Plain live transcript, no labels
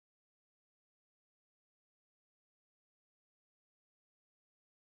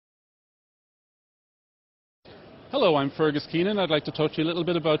Hello, I'm Fergus Keenan. I'd like to talk to you a little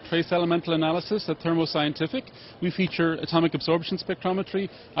bit about trace elemental analysis at Thermo Scientific. We feature atomic absorption spectrometry,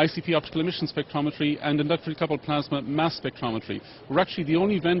 ICP optical emission spectrometry, and inductively coupled plasma mass spectrometry. We're actually the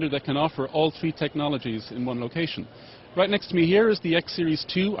only vendor that can offer all three technologies in one location. Right next to me here is the X Series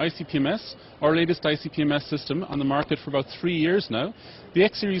 2 ICP-MS, our latest ICP-MS system on the market for about 3 years now. The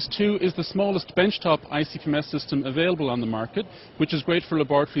X Series 2 is the smallest benchtop ICP-MS system available on the market, which is great for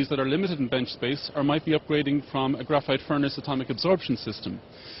laboratories that are limited in bench space or might be upgrading from a graphite furnace atomic absorption system.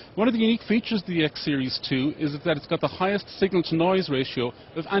 One of the unique features of the X Series 2 is that it's got the highest signal-to-noise ratio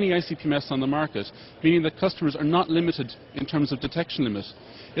of any ICP-MS on the market, meaning that customers are not limited in terms of detection limit.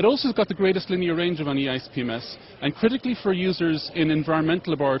 It also has got the greatest linear range of any ICP-MS, and critically for users in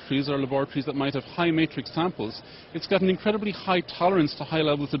environmental laboratories or laboratories that might have high matrix samples, it's got an incredibly high tolerance to high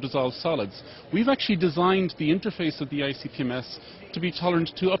levels of dissolved solids. We've actually designed the interface of the ICP-MS to be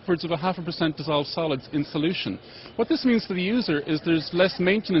tolerant to upwards of 0.5% dissolved solids in solution. What this means for the user is there's less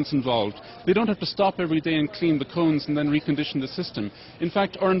maintenance involved. They don't have to stop every day and clean the cones and then recondition the system. In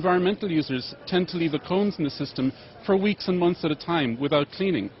fact, our environmental users tend to leave the cones in the system for weeks and months at a time without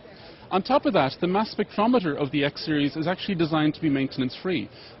cleaning. On top of that, the mass spectrometer of the X Series is actually designed to be maintenance-free.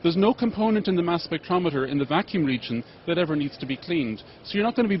 There's no component in the mass spectrometer in the vacuum region that ever needs to be cleaned. So you're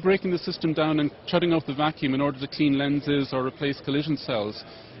not going to be breaking the system down and shutting off the vacuum in order to clean lenses or replace collision cells.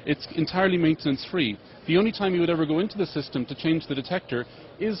 It's entirely maintenance-free. The only time you would ever go into the system to change the detector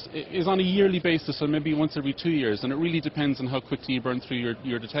is on a yearly basis, or maybe once every 2 years, and it really depends on how quickly you burn through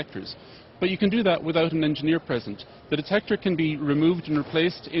your detectors. But you can do that without an engineer present. The detector can be removed and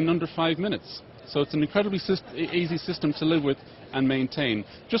replaced in under 5 minutes. So it's an incredibly easy system to live with and maintain,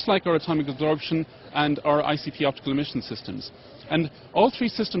 just like our atomic absorption and our ICP optical emission systems. And all three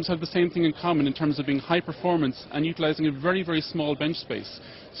systems have the same thing in common in terms of being high performance and utilizing a very, very small bench space.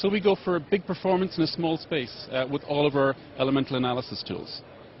 So we go for a big performance in a small space with all of our elemental analysis tools.